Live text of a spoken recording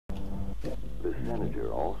The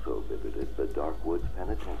senator also visited the Darkwoods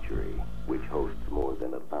Penitentiary, which hosts more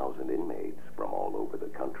than 1,000 inmates from all over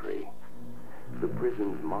the country. The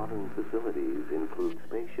prison's modern facilities include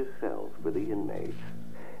spacious cells for the inmates.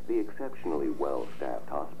 The exceptionally well-staffed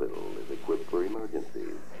hospital is equipped for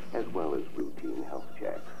emergencies, as well as routine health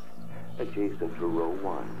checks. Adjacent to row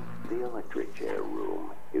 1, the electric chair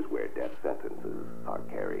room, is where death sentences are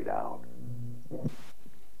carried out.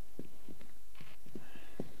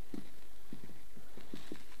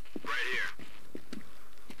 Right here.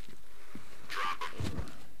 Drop him.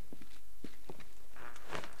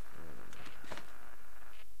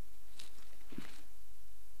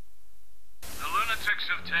 The lunatics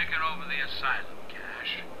have taken over the asylum,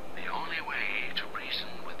 Cash. The only way to reason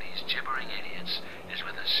with these gibbering idiots is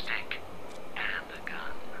with a stick and a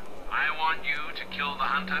gun. I want you to kill the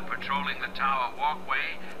hunter patrolling the tower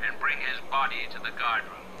walkway and bring his body to the guard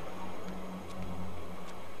room.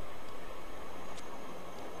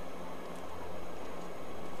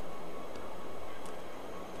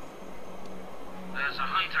 There's a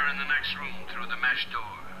hunter in the next room through the mesh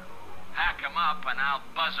door. Hack him up and I'll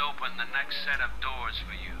buzz open the next set of doors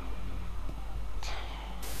for you.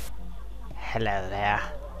 Hello there.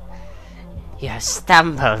 You have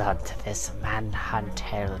stumbled onto this Manhunt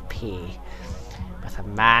LP with a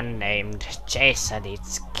man named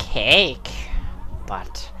Jasoneatscake,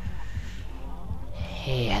 but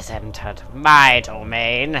he has entered my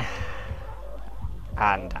domain,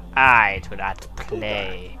 and I do not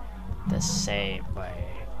play the same way.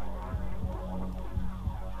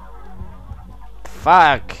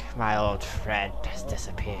 Fuck, my old friend has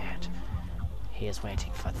disappeared. He is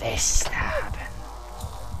waiting for this to happen.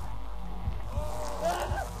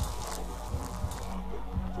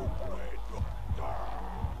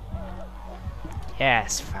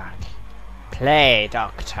 Yes, fuck. Play,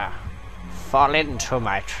 Doctor. Fall into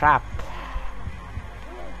my trap.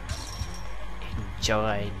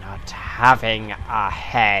 Enjoy not having a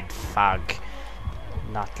head, fuck.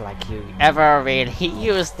 Not like you ever really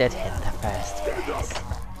used it in the first place.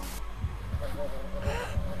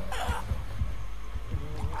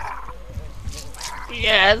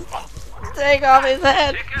 Yes! Take off his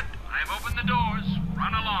head! Ticket, I've opened the doors.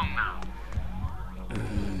 Run along now.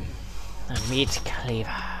 A meat cleaver.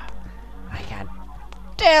 I can't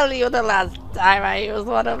tell you the last time I used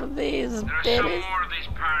one of these There are some babies. more of these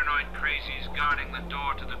paranoid crazies guarding the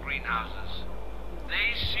door to the greenhouses.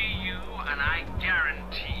 They see you, and I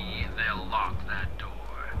guarantee they'll lock that door.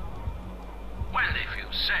 When they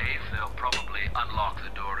feel safe, they'll probably unlock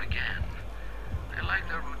the door again. They like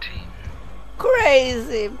their routine.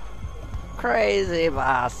 Crazy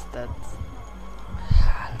bastards.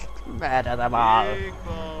 I'll murder them all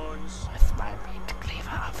with my meat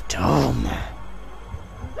cleaver of doom.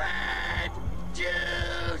 Red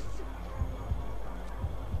juice!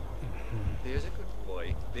 There's a good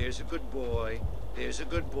boy. There's a good boy. There's a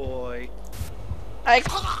good boy. I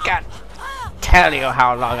can't tell you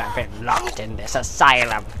how long I've been locked in this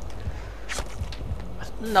asylum.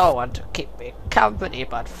 With no one to keep me company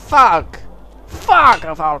but fuck. Fuck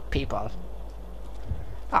of all people.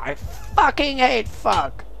 I fucking hate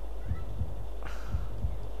fuck.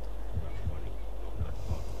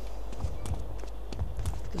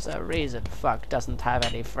 There's a reason fuck doesn't have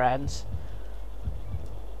any friends.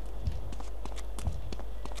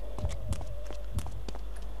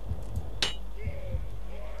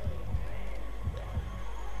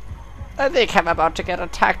 I think I'm about to get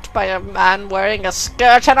attacked by a man wearing a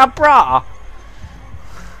skirt and a bra.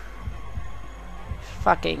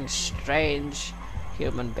 Fucking strange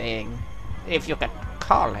human being, if you can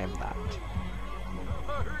call him that.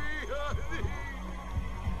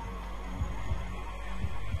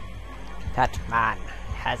 That man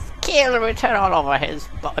has kill written all over his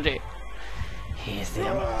body. He is the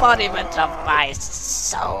embodiment of my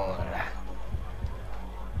soul.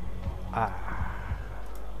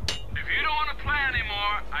 If you don't want to play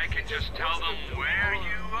anymore, I can just tell them where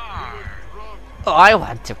you are. Oh, I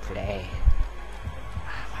want to play.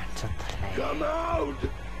 I want to play. Come out!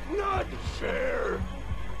 Not fair!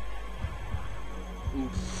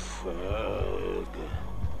 Fuck.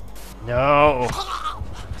 No!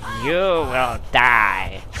 You will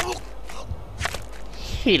die!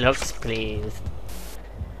 He looks pleased.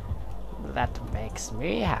 That makes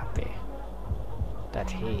me happy. That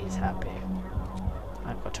he's happy.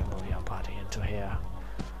 I'm going to move your body into here,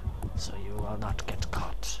 so you will not get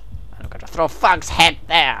caught. I'm going to throw Funk's head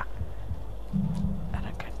there! And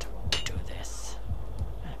I'm going to do this.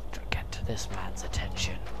 And to get this man's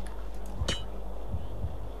attention.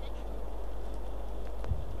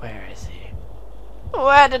 Where is he?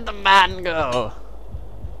 Where did the man go?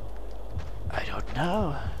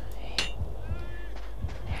 No.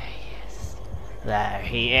 There he is. There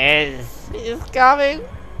he is. He's coming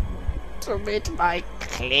to meet my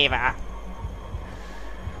cleaver.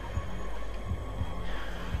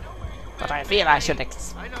 But I feel I should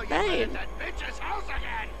explain.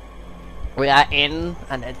 We are in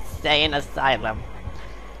an insane asylum.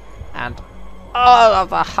 And all of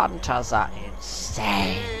the hunters are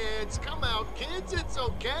insane. Kids, come out, kids. It's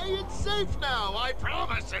okay. It's safe now. I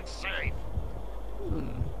promise it's safe.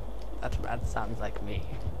 That sounds like me,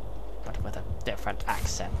 but with a different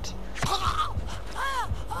accent.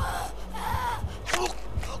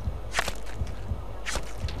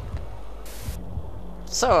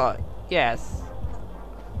 So, yes,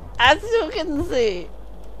 as you can see,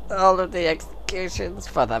 all of the executions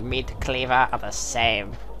for the meat cleaver are the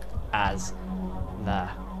same as the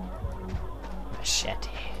machete.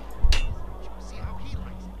 See how he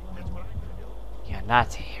likes it. That's what I'm gonna do. You're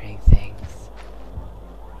not hearing things.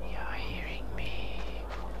 You're hearing me.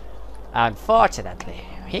 Unfortunately,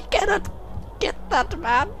 he cannot get that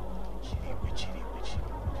man.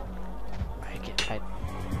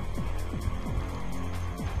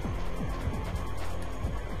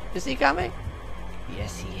 Is he coming?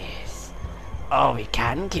 Yes, he is. Oh, we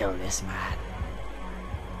can kill this man.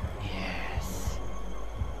 Yes.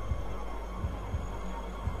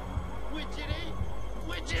 Widgety,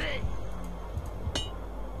 widgety.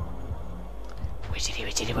 Widgety,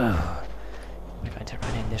 widgety, woo. We're going to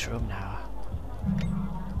run in this room now.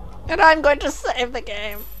 And I'm going to save the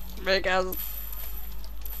game. Because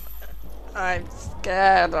I'm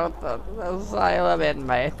scared of the asylum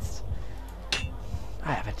inmates.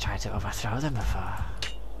 I haven't tried to overthrow them before.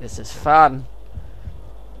 This is fun.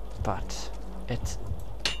 But it's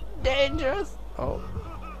dangerous. Oh.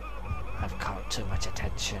 I've called too much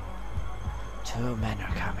attention. 2 men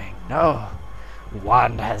are coming. No.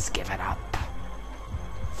 1 has given up.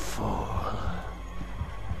 Fool.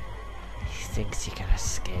 He thinks he can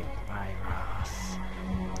escape my wrath.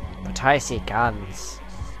 But I see guns.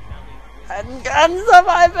 And guns are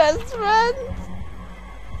my best friends.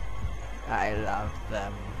 I love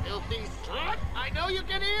them. Filthy slut! I know you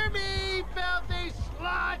can hear me, filthy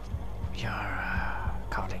slut! You're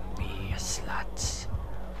calling me a slut.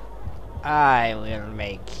 I will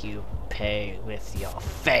make you pay with your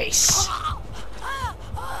face.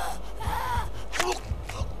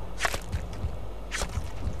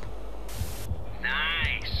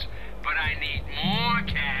 Nice, but I need more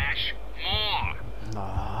cash.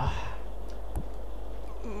 More.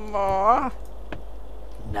 More?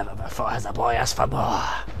 Never before has a boy asked for more.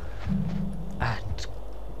 And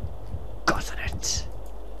gotten it.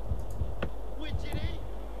 Widgety,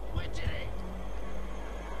 widgety.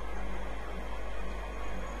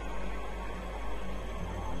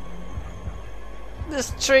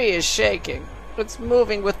 This tree is shaking. It's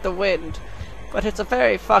moving with the wind. But it's a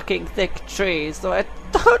very fucking thick tree, so I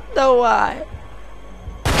don't know why.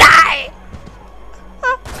 Die!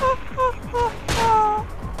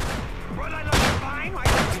 Well, I look fine. Why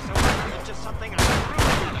don't you so much? It's just something I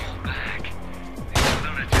Back. These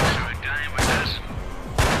lunatics are dying with us.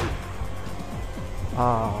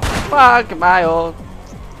 Oh, fuck my old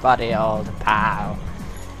buddy, old pal.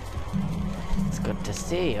 It's good to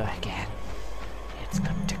see you again. It's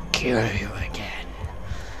good to kill you again.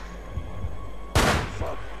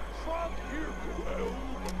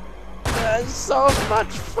 There's so much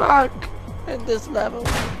fuck in this level.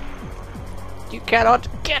 You cannot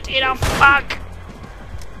get enough fuck.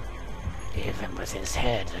 Even with his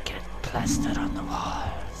head get plastered on the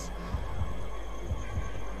walls.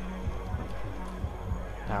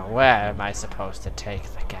 Now where am I supposed to take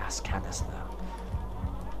the gas canister?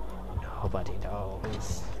 Nobody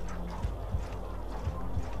knows.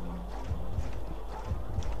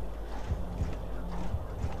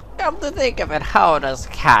 Come to think of it, how does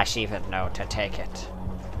Cash even know to take it?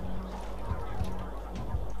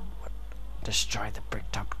 What? Destroy the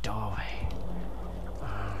bricked up doorway.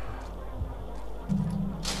 I'm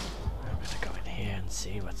gonna go in here and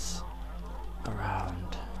see what's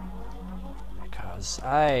around. Because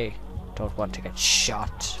I don't want to get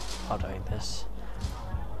shot while doing this.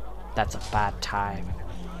 That's a bad time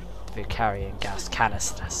to be carrying gas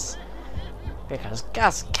canisters. Because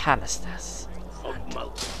gas canisters and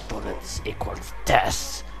bullets equals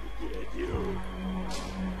death.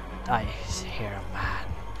 I hear a man.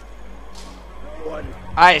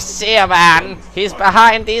 I see a man! He's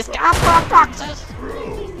behind these cardboard boxes!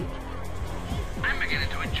 I'm beginning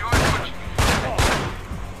to enjoy watching you.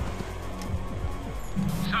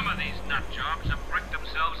 Some of these nut jobs have bricked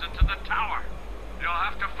themselves into the tower. You'll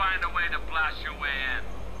have to find a way to blast your way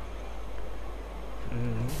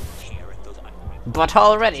in. Tear at those but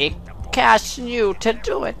already Cash knew to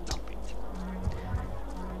do it.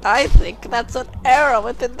 I think that's an error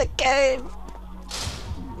within the game.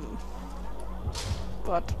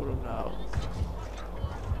 But who knows?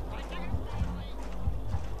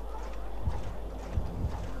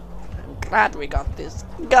 I'm glad we got this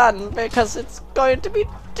gun because it's going to be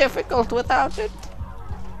difficult without it.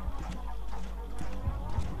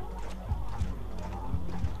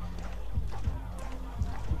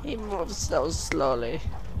 He moves so slowly.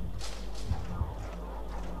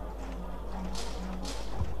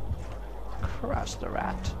 Crush the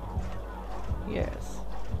rat. Yes.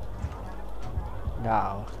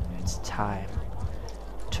 Now it's time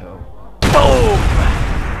to boom!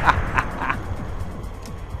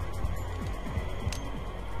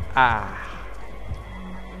 Ah.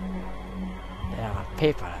 There are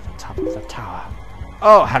people at the top of the tower.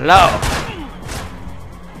 Oh, hello!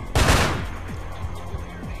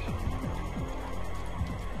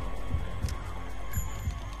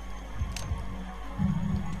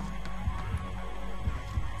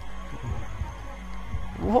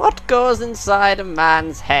 What goes inside a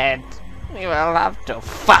man's head? We will have to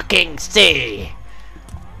fucking see!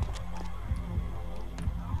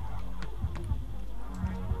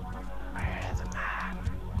 Where's the man?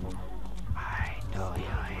 I know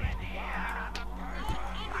you're in here.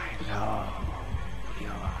 I know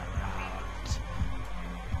you're around.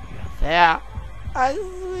 You're there. I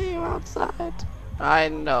see you outside. I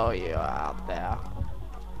know you're out there.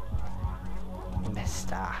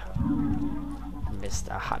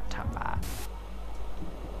 Mr. Hunter Man.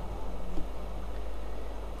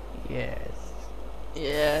 Yes.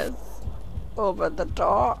 Yes. Open the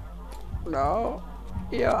door. No.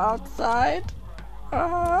 You're outside.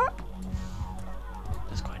 There's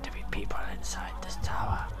going to be people inside this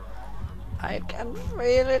tower. I can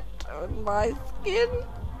feel it on my skin.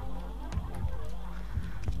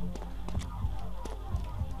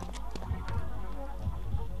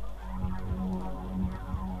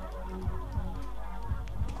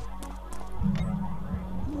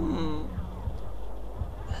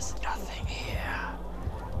 There's nothing here.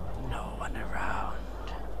 No one around.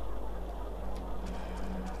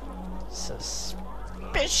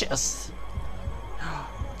 Suspicious.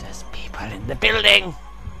 There's people in the building.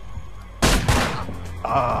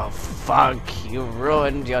 Oh fuck! You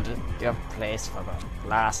ruined your place for the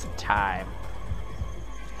last time.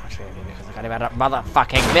 Not really, because I got about a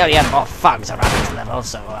motherfucking million more thugs around this level,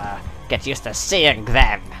 so get used to seeing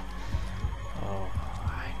them. Oh,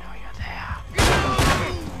 I know you're there.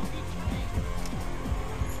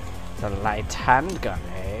 The light handgun,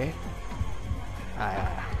 eh?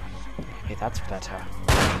 Maybe that's better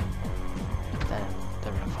than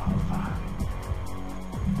the revolver.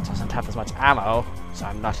 It doesn't have as much ammo, so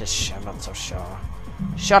I'm not so sure.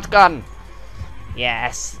 Shotgun!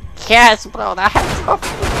 Yes! Yes, blow the heads off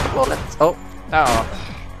the bullets! Oh, no.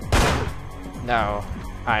 No,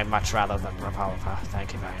 I'd much rather than revolver.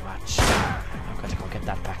 Thank you very much. I'm going to go get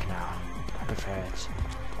that back now. I prefer it.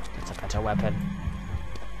 It's a better weapon.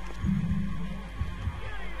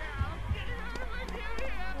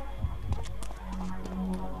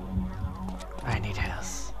 I need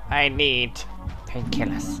health. I need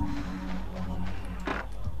painkillers.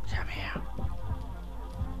 Come here.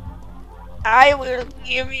 I will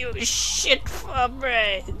give you shit for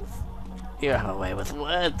brains. You have a way with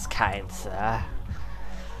words, kind sir.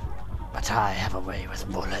 But I have a way with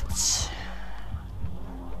bullets.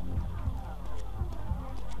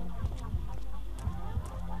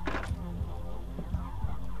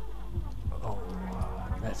 Oh,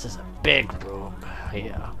 this is a big room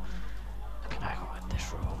here. Can I go in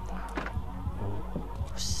this room?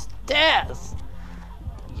 Ooh, stairs!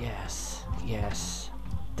 Yes, yes.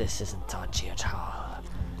 This isn't dodgy at all.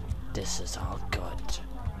 This is all good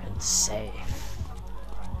and safe.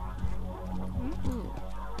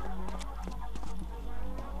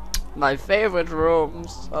 My favorite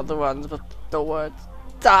rooms are the ones with the words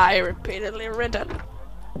 "die" repeatedly written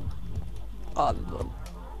on them.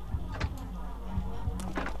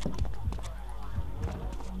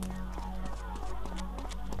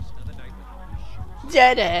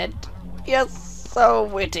 Deadhead, you're so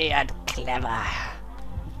witty and clever.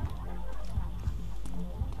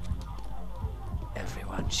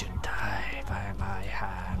 Everyone should die by my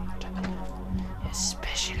hand,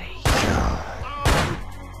 especially you.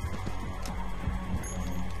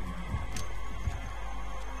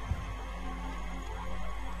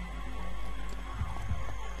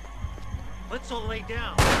 Let's all lay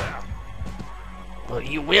down. Well,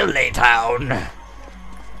 you will lay down.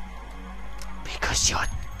 Because you're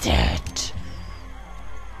dead.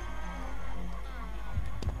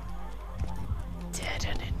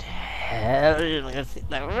 Armageddon in hell with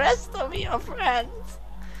the rest of your friends.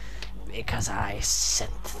 Because I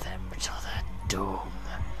sent them to the doom.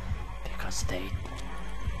 Because they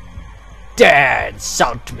dare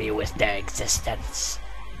insult me with their existence.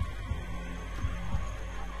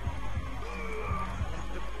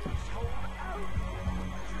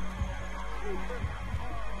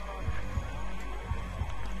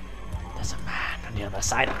 There's a man on the other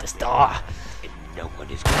side of this door. And no one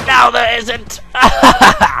is. Now there isn't!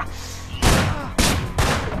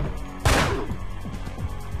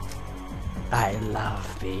 I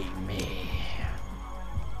love being me.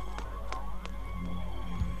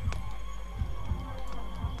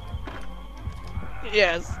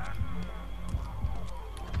 Yes.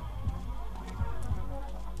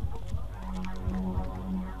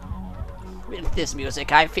 With this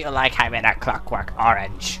music, I feel like I'm in a Clockwork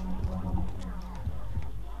Orange.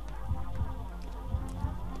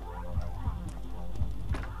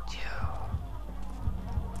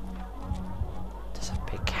 There's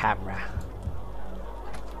a big camera.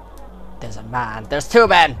 There's a man. There's two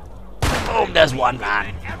men. Boom, there's one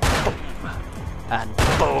man. Boom. And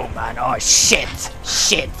boom, and oh shit.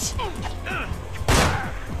 Shit.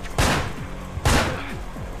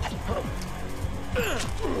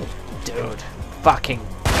 Dude, fucking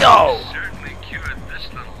go! Certainly cured this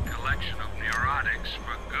little collection of neurotics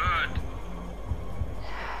for good.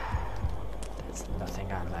 There's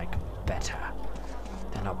nothing I like better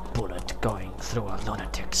than a bullet going through a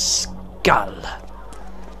lunatic's skull.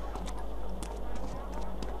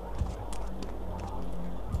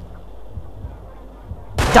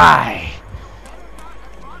 Die!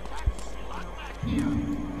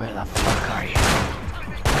 Where the fuck are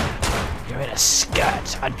you? You're in a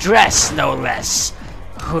skirt, a dress no less.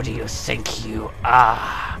 Who do you think you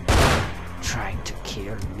are? Trying to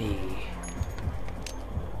kill me.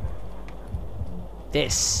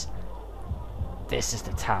 This is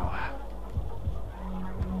the tower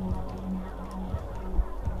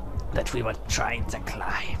that we were trying to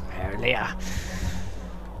climb earlier.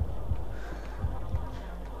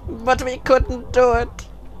 But we couldn't do it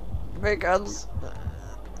because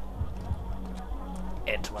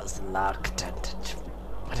it was locked and it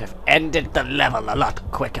would have ended the level a lot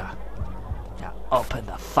quicker. Now open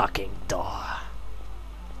the fucking door.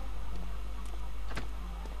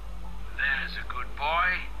 There's a good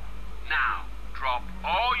boy. Now, drop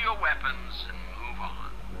all your weapons and move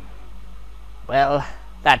on. Well,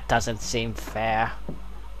 that doesn't seem fair.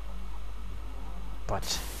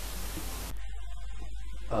 But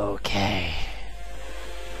okay.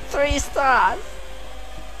 3 stars!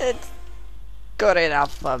 It's good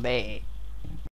enough for me.